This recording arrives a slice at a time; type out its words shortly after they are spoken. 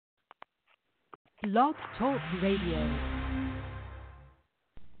Blog Talk Radio.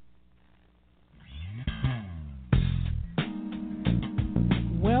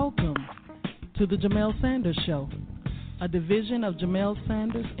 Welcome to the Jamelle Sanders Show, a division of Jamelle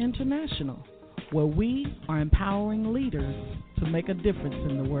Sanders International, where we are empowering leaders to make a difference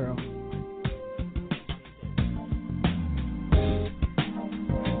in the world.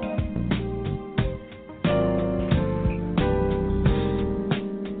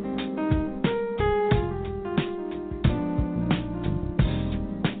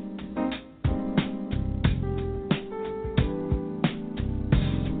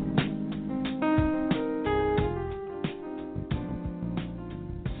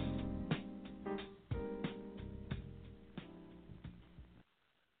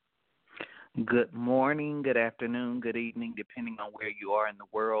 Good morning, good afternoon, good evening, depending on where you are in the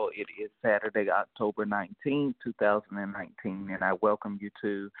world. It is Saturday, October 19th, 2019, and I welcome you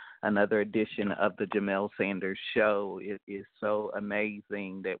to another edition of the Jamelle Sanders Show. It is so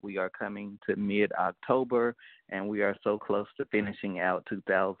amazing that we are coming to mid-October, and we are so close to finishing out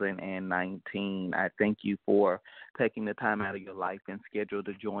 2019. I thank you for taking the time out of your life and schedule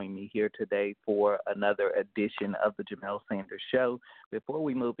to join me here today for another edition of the Jamelle Sanders Show. Before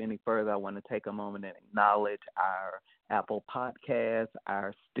we move any further, I want to take a moment and acknowledge our Apple Podcasts,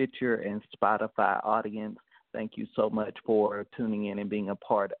 our Stitcher and Spotify audience. Thank you so much for tuning in and being a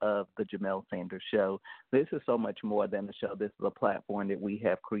part of the Jamelle Sanders Show. This is so much more than a show. This is a platform that we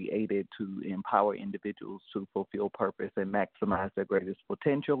have created to empower individuals to fulfill purpose and maximize their greatest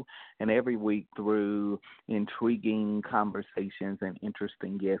potential. And every week through intriguing conversations and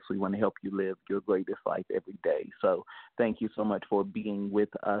interesting guests, we want to help you live your greatest life every day. So thank you so much for being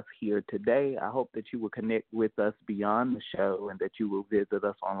with us here today. I hope that you will connect with us beyond the show and that you will visit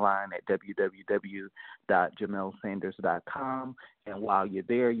us online at www.jamellesanders.com. And while you're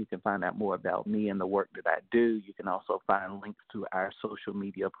there, you can find out more about me and the work that I do. You can also find links to our social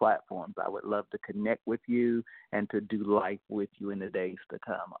media platforms. I would love to connect with you and to do life with you in the days to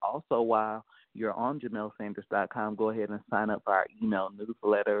come. Also, while you're on jamellesanders.com, go ahead and sign up for our email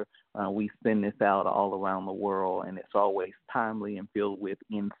newsletter. We send this out all around the world, and it's always timely and filled with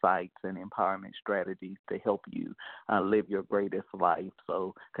insights and empowerment strategies to help you live your greatest life.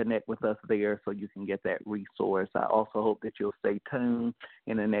 So connect with us there so you can get that resource. I also hope that you'll stay tuned.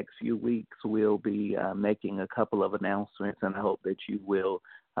 In the next few weeks, we'll be making a couple of announcements, and I hope that you will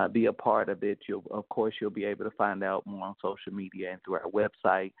be a part of it. Of course, you'll be able to find out more on social media and through our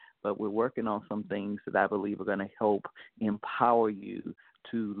website, but we're working on some things that I believe are going to help empower you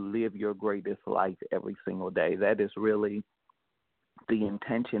to live your greatest life every single day. That is really the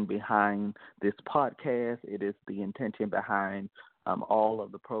intention behind this podcast. It is the intention behind all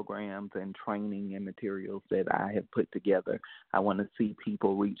of the programs and training and materials that I have put together. I want to see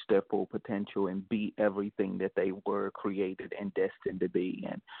people reach their full potential and be everything that they were created and destined to be.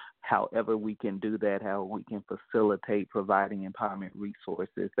 And however we can do that, how we can facilitate providing empowerment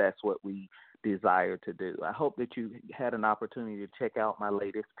resources, that's what we desire to do. I hope that you had an opportunity to check out my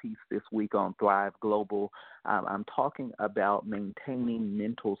latest piece this week on Thrive Global. I'm talking about maintaining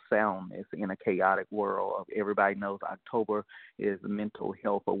mental soundness in a chaotic world. Everybody knows October is Mental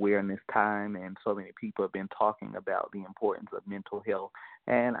Health Awareness Time, and so many people have been talking about the importance of mental health.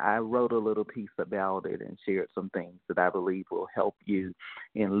 And I wrote a little piece about it and shared some things that I believe will help you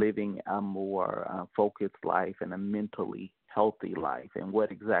in living a more focused life and a mentally healthy life. And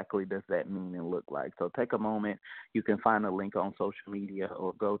what exactly does that mean and look like? So take a moment. You can find a link on social media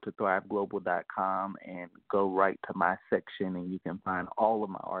or go to thriveglobal.com and go right to my section, and you can find all of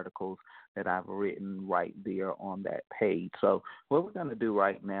my articles that I've written right there on that page. So what we're going to do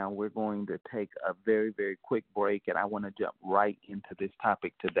right now, we're going to take a very, very quick break, and I want to jump right into this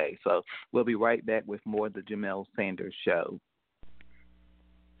topic today. So we'll be right back with more of the Jamelle Sanders Show.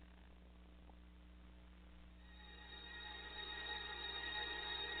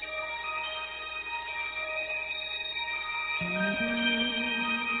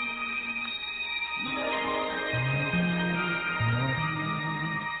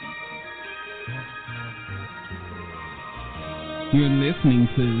 You're listening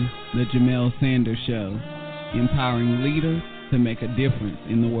to the Jamelle Sanders Show, empowering leaders to make a difference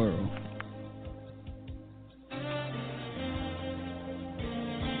in the world.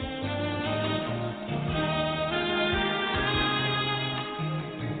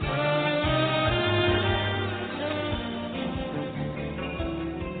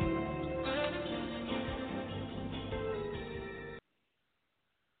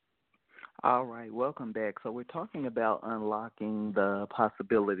 All right, welcome back. So we're talking about unlocking the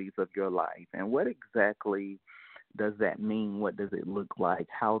possibilities of your life. And what exactly does that mean? What does it look like?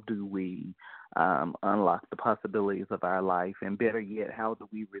 How do we unlock the possibilities of our life, and better yet, how do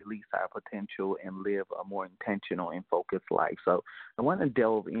we release our potential and live a more intentional and focused life? So I want to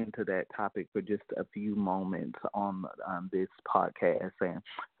delve into that topic for just a few moments on this podcast, and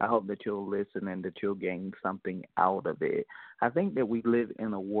I hope that you'll listen and that you'll gain something out of it. I think that we live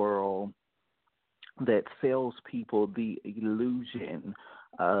in a world that sells people the illusion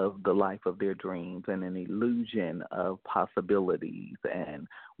of the life of their dreams and an illusion of possibilities and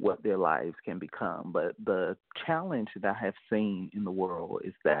what their lives can become. But the challenge that I have seen in the world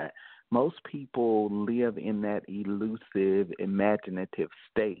is that most people live in that elusive, imaginative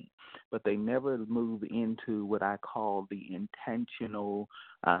state, but they never move into what I call the intentional,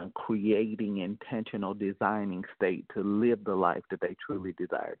 creating, intentional designing state to live the life that they truly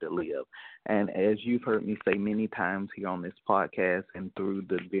desire to live. And as you've heard me say many times here on this podcast and through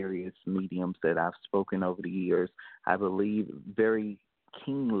the various mediums that I've spoken over the years, I believe very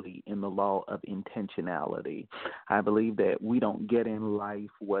keenly in the law of intentionality. I believe that we don't get in life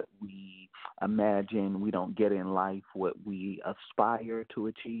what we imagine. We don't get in life what we aspire to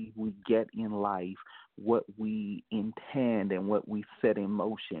achieve. We get in life what we intend and what we set in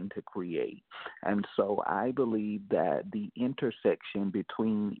motion to create. And so I believe that the intersection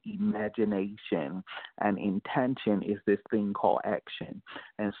between imagination and intention is this thing called action.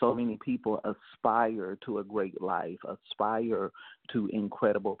 And so many people aspire to a great life, aspire to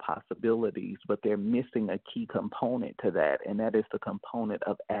incredible possibilities, but they're missing a key component to that, and that is the component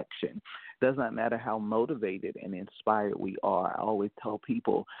of action. It does not matter how motivated and inspired we are. I always tell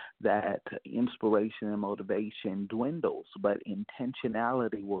people that inspiration and motivation dwindles, but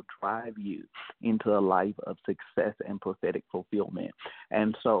intentionality will drive you into a life of success and prophetic fulfillment.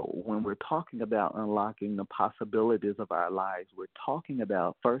 And so when we're talking about unlocking the possibilities of our lives, we're talking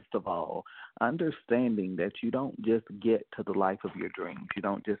about, first of all, understanding that you don't just get to the life of your dreams. You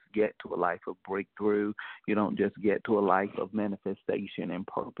don't just get to a life of breakthrough. You don't just get to a life of manifestation and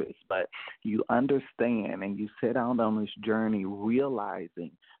purpose, but you understand and you set out on this journey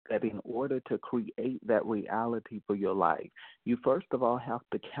realizing that in order to create that reality for your life, you first of all have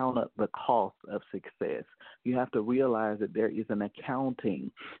to count up the cost of success. You have to realize that there is an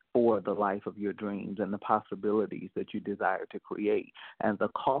accounting for the life of your dreams and the possibilities that you desire to create. And the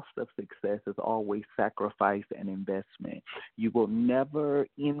cost of success is always sacrifice and investment. You will never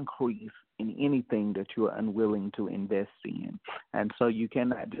increase in anything that you are unwilling to invest in. And so you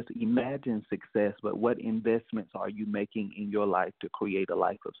cannot just imagine success, but what investments are you making in your life to create a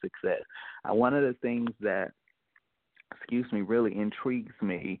life of success? One of the things that really intrigues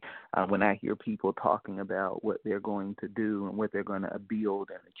me when I hear people talking about what they're going to do and what they're going to build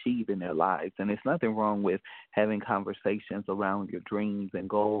and achieve in their lives. And there's nothing wrong with having conversations around your dreams and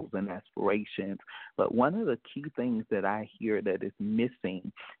goals and aspirations. But one of the key things that I hear that is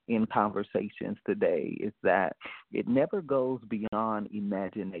missing in conversations today is that it never goes beyond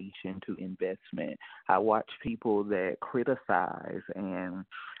imagination to investment. I watch people that criticize and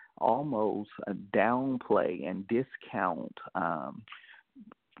almost downplay and discount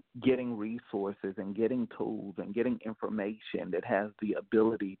getting resources and getting tools and getting information that has the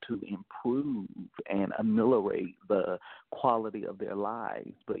ability to improve and ameliorate the quality of their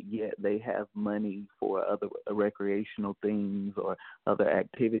lives, but yet they have money for other recreational things or other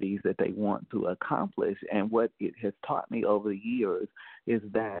activities that they want to accomplish. And what it has taught me over the years is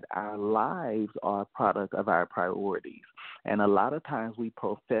that our lives are a product of our priorities. And a lot of times we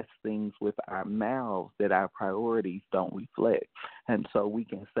profess things with our mouths that our priorities don't reflect. And so we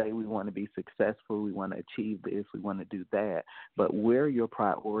can say we want to be successful, we want to achieve this, we want to do that, but where are your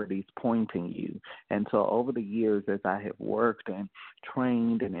priorities pointing you? And so over the years, as I have worked and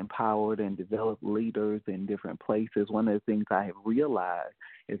trained and empowered and developed leaders in different places, one of the things I have realized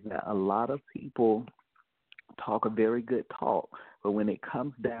is that a lot of people talk a very good talk, but when it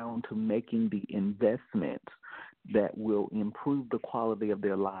comes down to making the investments that will improve the quality of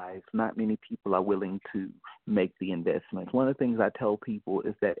their lives, not many people are willing to make the investments. One of the things I tell people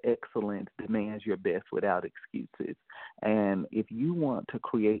is that excellence demands your best without excuses. And if you want to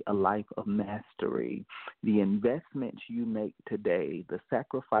create a life of mastery, the investments you make today, the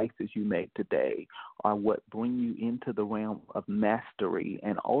sacrifices you make today are what bring you into the realm of mastery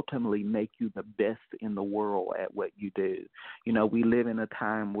and ultimately make you the best in the world at what you do. You know, we live in a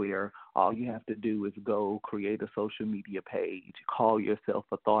time where all you have to do is go create a social media page, call yourself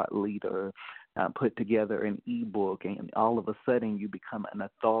a thought leader, put together an ebook, and all of a sudden you become an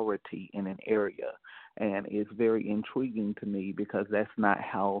authority in an area. And it's very intriguing to me because that's not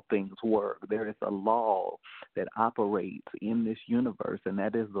how things work. There is a law that operates in this universe, and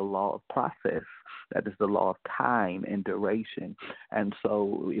that is the law of process. That is the law of time and duration. And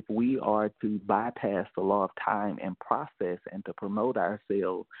so if we are to bypass the law of time and process and to promote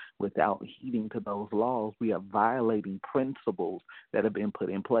ourselves without heeding to those laws, we are violating principles that have been put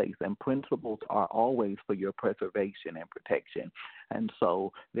in place. And principles are always for your preservation and protection. And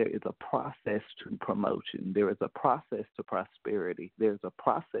so there is a process to promotion. There is a process to prosperity. There's a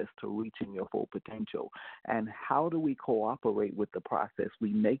process to reaching your full potential. And how do we cooperate with the process?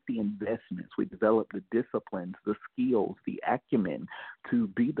 We make the investments. We develop the disciplines, the skills, the acumen to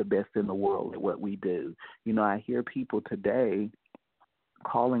be the best in the world at what we do. You know, I hear people today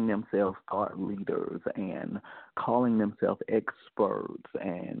calling themselves thought leaders and calling themselves experts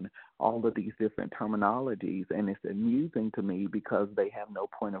and all of these different terminologies, and it's amusing to me because they have no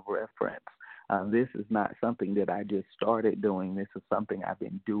point of reference. This is not something that I just started doing. This is something I've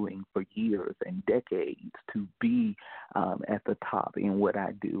been doing for years and decades to be at the top in what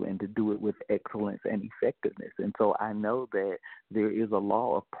I do and to do it with excellence and effectiveness. And so I know that there is a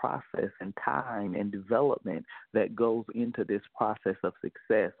law of process and time and development that goes into this process of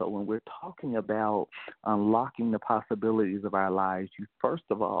success. So when we're talking about unlocking the possibilities of our lives, you first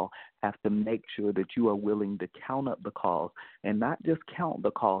of all have to make sure that you are willing to count up the cost, and not just count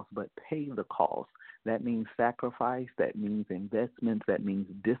the cost, but pay the cost. That means sacrifice, that means investments, that means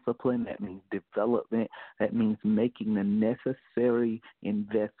discipline, that means development, that means making the necessary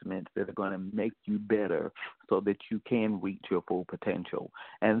investments that are going to make you better so that you can reach your full potential.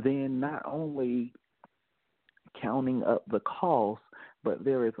 And then not only counting up the cost, but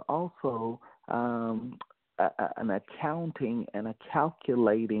there is also an accounting and a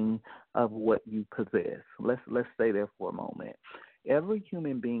calculating of what you possess. Let's stay there for a moment. Every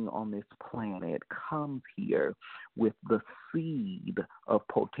human being on this planet comes here with the seed of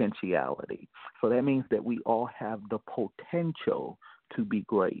potentiality. So that means that we all have the potential to be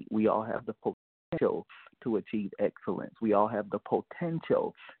great. We all have the potential to achieve excellence. We all have the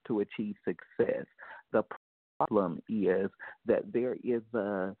potential to achieve success. The problem is that there is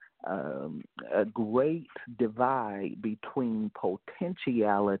a great divide between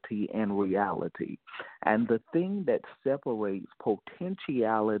potentiality and reality. And the thing that separates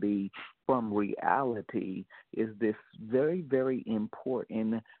potentiality from reality is this very, very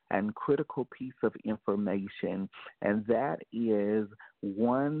important and critical piece of information, and that is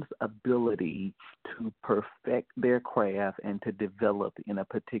one's ability to perfect their craft and to develop in a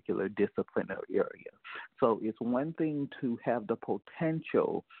particular discipline or area. So it's one thing to have the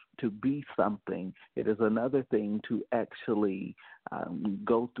potential to be something. It is another thing to actually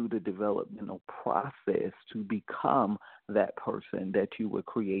go through the developmental process to become that person that you were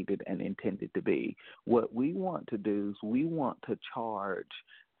created and intended to be. What we want to do is we want to charge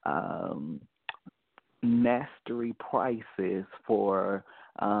mastery prices for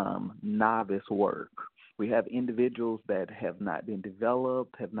novice work. We have individuals that have not been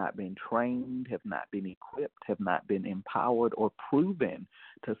developed, have not been trained, have not been equipped, have not been empowered or proven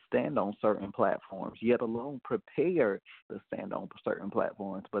to stand on certain platforms, yet alone prepared to stand on certain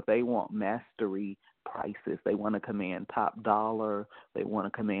platforms, but they want mastery prices. They want to command top dollar. They want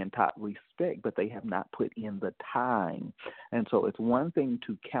to command top respect, but they have not put in the time. And so it's one thing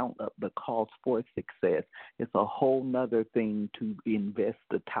to count up the cost for success. It's a whole nother thing to invest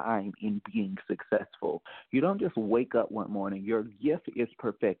the time in being successful. You don't just wake up one morning. Your gift is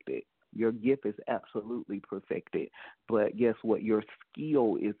perfected. Your gift is absolutely perfected. But guess what? Your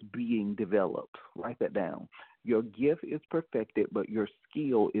skill is being developed. Write that down. Your gift is perfected, but your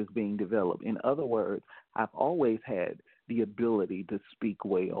skill is being developed. In other words, I've always had the ability to speak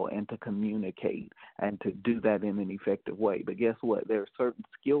well and to communicate and to do that in an effective way. But guess what? There are certain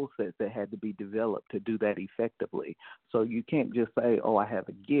skill sets that had to be developed to do that effectively. So you can't just say, oh, I have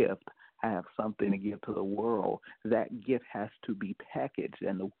a gift. I have something to give to the world. That gift has to be packaged,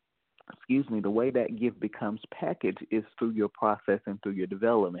 and the way that gift becomes packaged is through your process and through your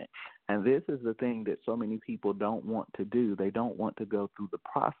development. And this is the thing that so many people don't want to do. They don't want to go through the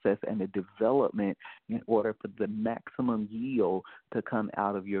process and the development in order for the maximum yield to come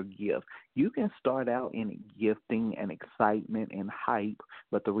out of your gift. You can start out in gifting and excitement and hype,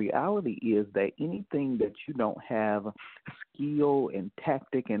 but the reality is that anything that you don't have skill and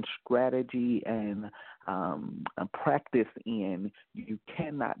tactic and strategy and practice in, you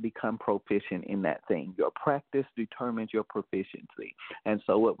cannot become proficient in that thing. Your practice determines your proficiency. And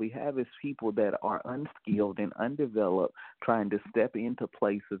so what we have have is people that are unskilled and undeveloped trying to step into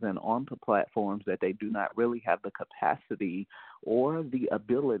places and onto platforms that they do not really have the capacity or the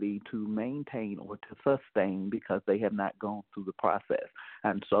ability to maintain or to sustain because they have not gone through the process.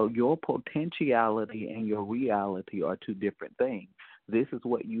 And so your potentiality and your reality are two different things. This is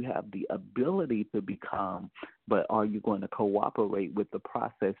what you have the ability to become, but are you going to cooperate with the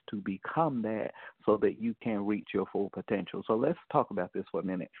process to become that so that you can reach your full potential? So let's talk about this for a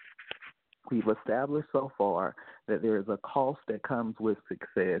minute. We've established so far that there is a cost that comes with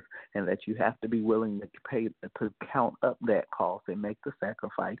success and that you have to be willing to pay to count up that cost and make the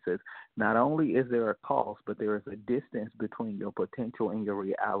sacrifices. Not only is there a cost, but there is a distance between your potential and your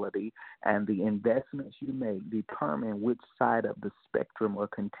reality, and the investments you make determine which side of the spectrum or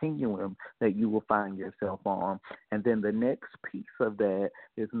continuum that you will find yourself on. And then the next piece of that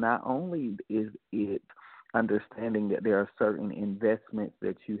is not only is it understanding that there are certain investments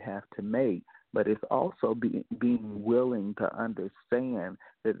that you have to make, but it's also being willing to understand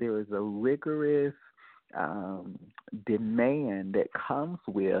that there is a rigorous demand that comes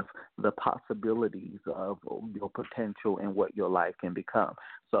with the possibilities of your potential and what your life can become.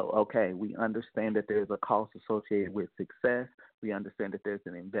 So, okay, we understand that there's a cost associated with success. We understand that there's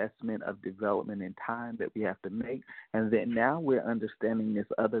an investment of development and time that we have to make. And then now we're understanding this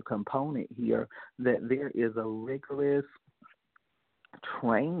other component here, that there is a rigorous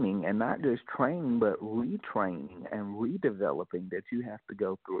training, and not just training, but retraining and redeveloping that you have to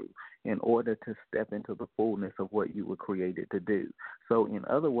go through in order to step into the fullness of what you were created to do. So in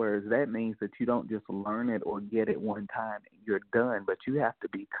other words, that means that you don't just learn it or get it one time and you're done, but you have to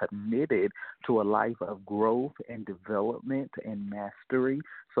be committed to a life of growth and development and mastery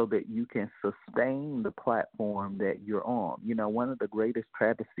so that you can sustain the platform that you're on. You know, one of the greatest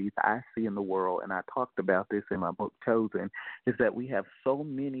travesties I see in the world, and I talked about this in my book, Chosen, is that we have so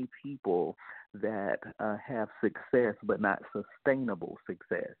many people that have success but not sustainable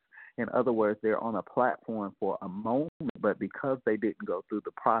success. In other words, they're on a platform for a moment, but because they didn't go through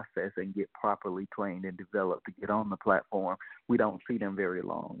the process and get properly trained and developed to get on the platform, we don't see them very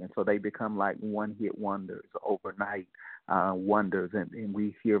long. And so they become like one-hit wonders, overnight wonders, and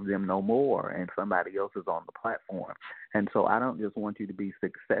we hear them no more, and somebody else is on the platform. And so I don't just want you to be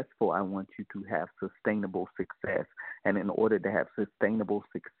successful. I want you to have sustainable success. And in order to have sustainable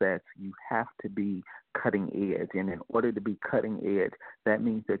success, you have to be cutting edge. And in order to be cutting edge, that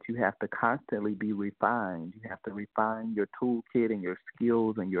means that you have to constantly be refined. You have to refine your toolkit and your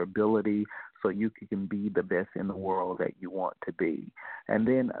skills and your ability so you can be the best in the world that you want to be. And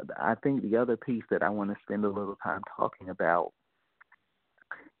then I think the other piece that I want to spend a little time talking about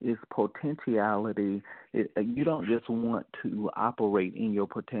is potentiality. You don't just want to operate in your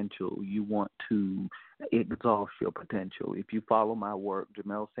potential. You want to exhaust your potential. If you follow my work,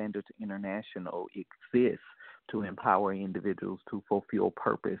 Jamelle Sanders International exists to empower individuals to fulfill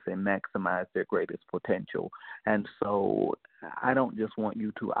purpose and maximize their greatest potential. And so I don't just want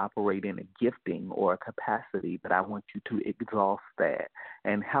you to operate in a gifting or a capacity, but I want you to exhaust that.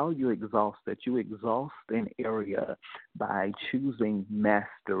 And how you exhaust that, you exhaust an area by choosing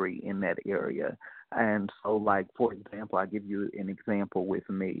mastery in that area. And so, like, for example, I'll give you an example with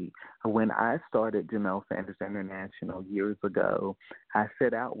me. When I started Jamelle Sanders International years ago, I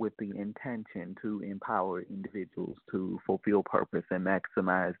set out with the intention to empower individuals to fulfill purpose and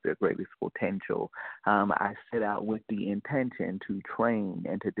maximize their greatest potential. I set out with the intention to train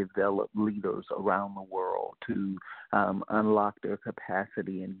and to develop leaders around the world to unlock their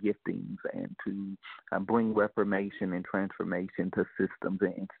capacity and giftings and to bring reformation and transformation to systems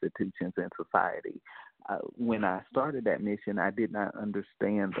and institutions and society. When I started that mission, I did not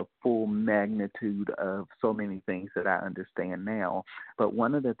understand the full magnitude of so many things that I understand now. But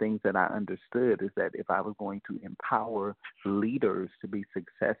one of the things that I understood is that if I was going to empower leaders to be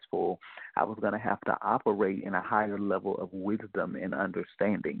successful, I was going to have to operate in a higher level of wisdom and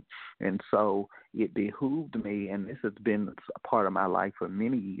understanding. And so it behooved me, and this has been a part of my life for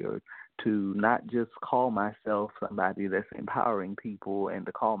many years, to not just call myself somebody that's empowering people and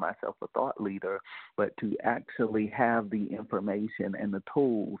to call myself a thought leader, but to actually have the information and the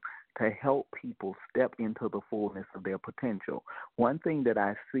tools to help people step into the fullness of their potential. One thing that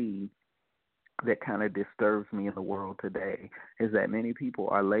I see that kind of disturbs me in the world today is that many people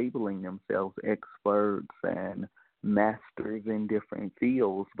are labeling themselves experts and masters in different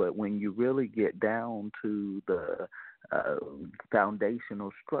fields, but when you really get down to the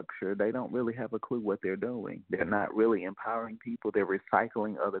foundational structure, they don't really have a clue what they're doing. They're not really empowering people. They're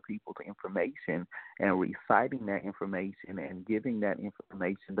recycling other people's information and reciting that information and giving that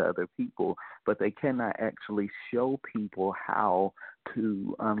information to other people, but they cannot actually show people how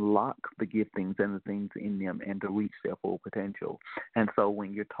to unlock the giftings and the things in them and to reach their full potential. And so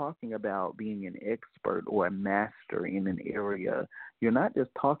when you're talking about being an expert or a master in an area, you're not just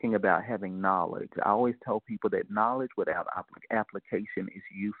talking about having knowledge. I always tell people that knowledge without application is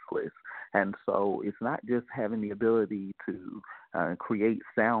useless. And so it's not just having the ability to create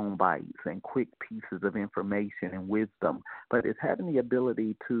sound bites and quick pieces of information and wisdom, but it's having the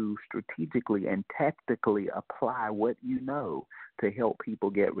ability to strategically and tactically apply what you know to help people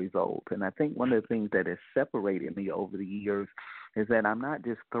get results. And I think one of the things that has separated me over the years is that I'm not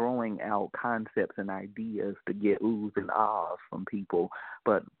just throwing out concepts and ideas to get oohs and ahs from people,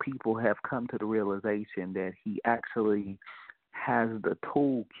 but people have come to the realization that he actually has the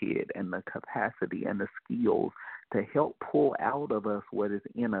toolkit and the capacity and the skills to help pull out of us what is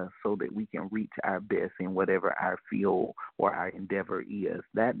in us so that we can reach our best in whatever our field or our endeavor is.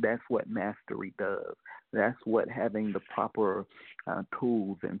 That's what mastery does. That's what having the proper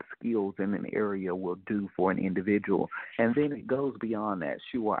tools and skills in an area will do for an individual. And then it goes beyond that.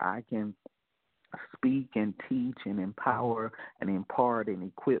 Sure, I can speak and teach and empower and impart and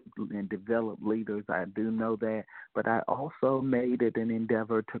equip and develop leaders. I do know that, but I also made it an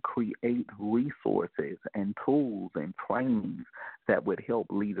endeavor to create resources and tools and trainings that would help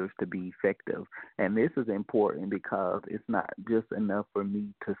leaders to be effective. And this is important because it's not just enough for me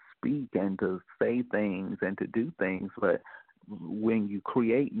to speak and to say things and to do things, but when you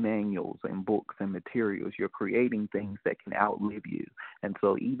create manuals and books and materials, you're creating things that can outlive you. And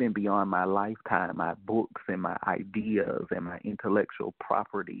so even beyond my lifetime, my books and my ideas and my intellectual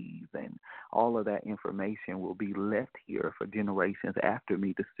properties and all of that information will be left here for generations after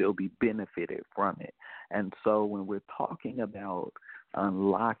me to still be benefited from it. And so when we're talking about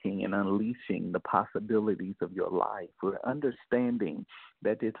unlocking and unleashing the possibilities of your life, we're understanding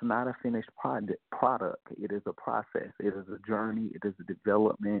that it's not a finished product. It is a process. It is a journey. It is a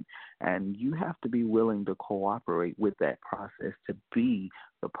development. And you have to be willing to cooperate with that process to be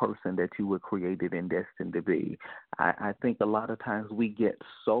the person that you were created and destined to be. I think a lot of times we get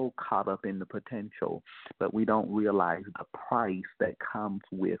so caught up in the potential, but we don't realize the price that comes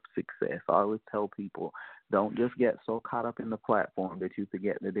with success. I always tell people, don't just get so caught up in the platform that you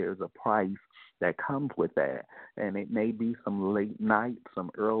forget that there's a price that comes with that. And it may be some late nights,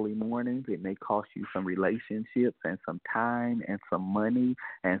 some early mornings. It may cost you some relationships and some time and some money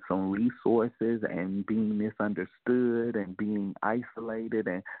and some resources and being misunderstood and being isolated,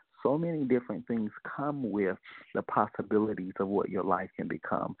 and so many different things come with the possibilities of what your life can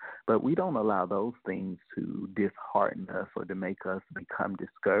become. But we don't allow those things to dishearten us or to make us become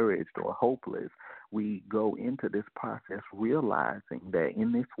discouraged or hopeless. We go into this process realizing that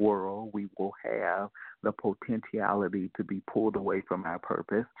in this world we will have the potentiality to be pulled away from our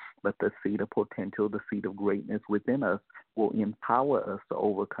purpose, but the seed of potential, the seed of greatness within us will empower us to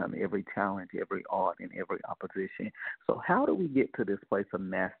overcome every challenge, every odds, and every opposition. So how do we get to this place of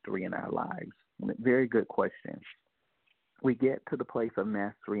mastery in our lives? Very good question. We get to the place of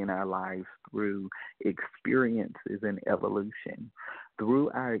mastery in our lives through experiences and evolution.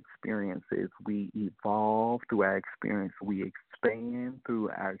 Through our experiences, we evolve. Through our experience, we expand. Through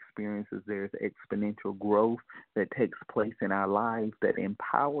our experiences, there's exponential growth that takes place in our lives that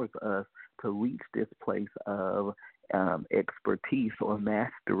empowers us to reach this place of expertise or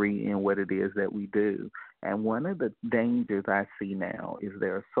mastery in what it is that we do. And one of the dangers I see now is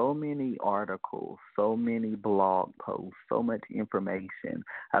there are so many articles, so many blog posts, so much information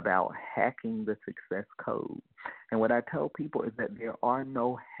about hacking the success code. And what I tell people is that there are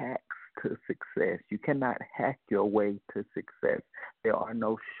no hacks to success. You cannot hack your way to success. There are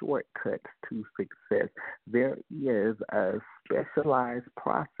no shortcuts to success. There is a specialized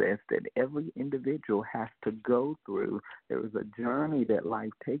process that every individual has to go through. There is a journey that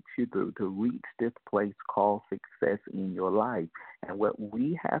life takes you through to reach this place called success in your life. And what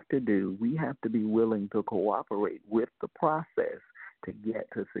we have to do, we have to be willing to cooperate with the process to get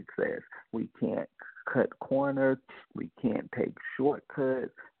to success. We can't cut corners. We can't take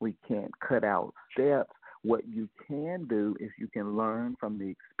shortcuts. We can't cut out steps. What you can do is you can learn from the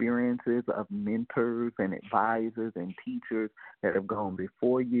experiences of mentors and advisors and teachers that have gone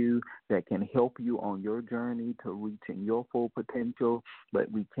before you that can help you on your journey to reaching your full potential,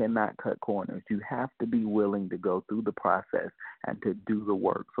 but we cannot cut corners. You have to be willing to go through the process and to do the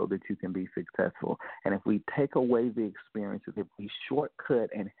work so that you can be successful. And if we take away the experiences, if we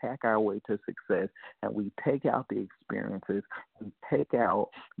shortcut and hack our way to success, and we take out the experiences, we take out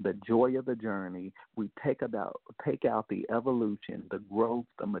the joy of the journey, we take out the evolution, the growth,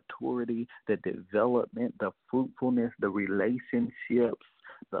 the maturity, the development, the fruitfulness, the relationships,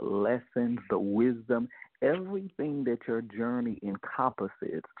 the lessons, the wisdom, Everything that your journey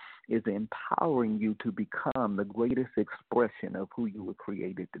encompasses is empowering you to become the greatest expression of who you were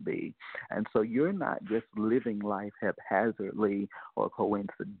created to be. And so you're not just living life haphazardly or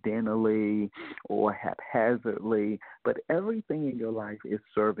coincidentally or haphazardly, but everything in your life is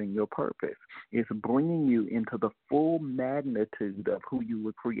serving your purpose. It's bringing you into the full magnitude of who you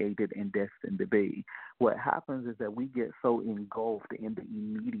were created and destined to be. What happens is that we get so engulfed in the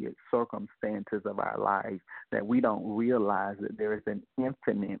immediate circumstances of our lives that we don't realize that there is an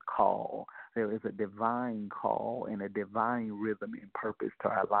infinite call. There is a divine call and a divine rhythm and purpose to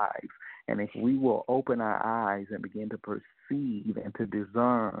our lives. And if we will open our eyes and begin to perceive and to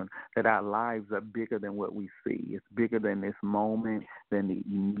discern that our lives are bigger than what we see, it's bigger than this moment, than the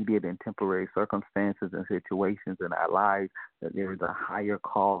immediate and temporary circumstances and situations in our lives, that there is a higher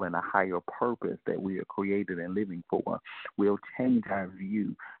call and a higher purpose that we are created and living for, we'll change our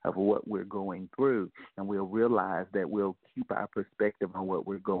view of what we're going through, and we'll realize that we'll keep our perspective on what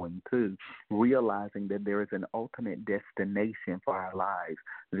we're going through, realizing that there is an ultimate destination for our lives.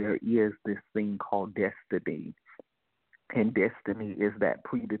 There is this thing called destiny, and destiny is that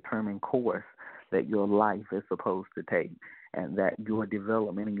predetermined course that your life is supposed to take, and that your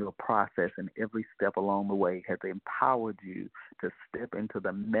development and your process and every step along the way has empowered you to step into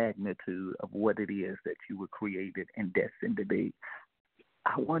the magnitude of what it is that you were created and destined to be.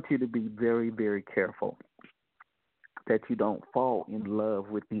 I want you to be very, very careful that you don't fall in love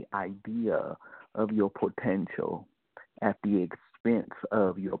with the idea of your potential at the expense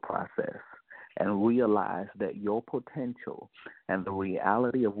of your process, and realize that your potential and the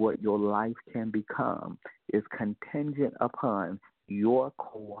reality of what your life can become is contingent upon your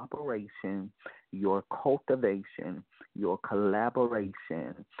cooperation, your cultivation, your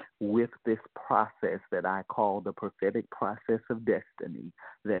collaboration with this process that I call the prophetic process of destiny,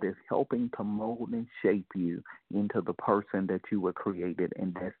 that is helping to mold and shape you into the person that you were created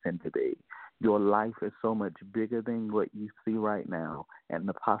and destined to be. Your life is so much bigger than what you see right now, and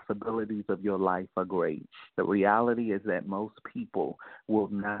the possibilities of your life are great. The reality is that most people will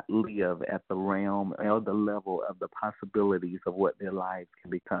not live at the realm or the level of the possibilities of what their lives can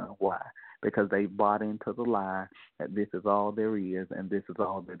become. Why? Because they bought into the lie that this is all there is and this is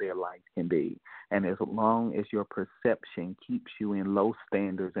all that their life can be. And as long as your perception keeps you in low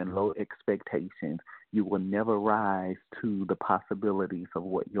standards and low expectations, you will never rise to the possibilities of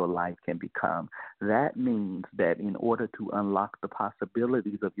what your life can become. That means that in order to unlock the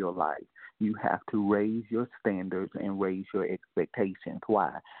possibilities of your life, you have to raise your standards and raise your expectations.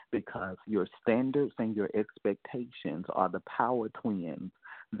 Why? Because your standards and your expectations are the power twins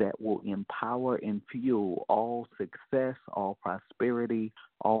that will empower and fuel all success, all prosperity,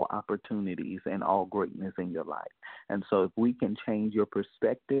 all opportunities, and all greatness in your life. And so if we can change your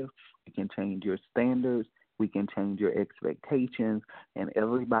perspective, we can change your standards, we can change your expectations, and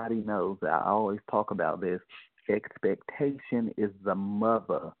everybody knows that I always talk about this, expectation is the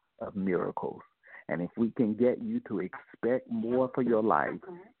mother of miracles. And if we can get you to expect more for your life,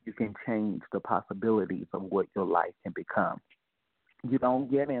 you can change the possibilities of what your life can become. You don't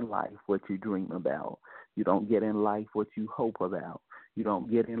get in life what you dream about. You don't get in life what you hope about. You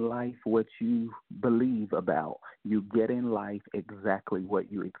don't get in life what you believe about. You get in life exactly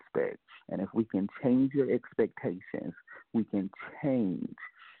what you expect. And if we can change your expectations, we can change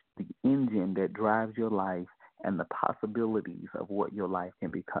the engine that drives your life and the possibilities of what your life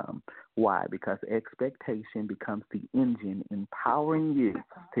can become. Why? Because expectation becomes the engine empowering you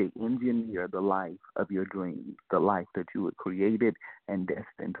to engineer the life of your dreams, the life that you were created and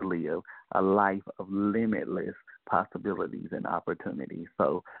destined to live, a life of limitless possibilities and opportunities.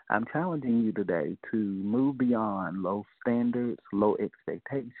 So I'm challenging you today to move beyond low standards, low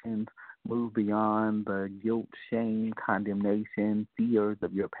expectations, move beyond the guilt, shame, condemnation, fears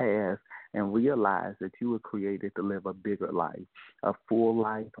of your past, and realize that you were created to live a bigger life, a full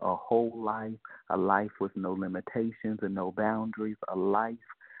life, a whole life, a life with no limitations and no boundaries, a life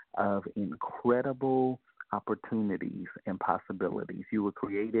of incredible opportunities and possibilities. You were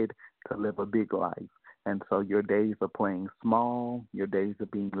created to live a big life. And so your days of playing small, your days of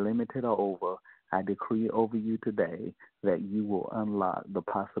being limited are over. I decree over you today that you will unlock the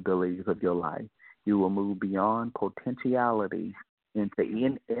possibilities of your life. You will move beyond potentiality into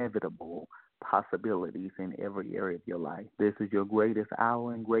inevitable possibilities in every area of your life. This is your greatest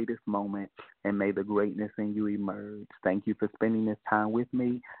hour and greatest moment, and may the greatness in you emerge. Thank you for spending this time with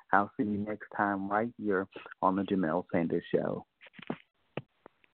me. I'll see you next time right here on the Jamelle Sanders Show.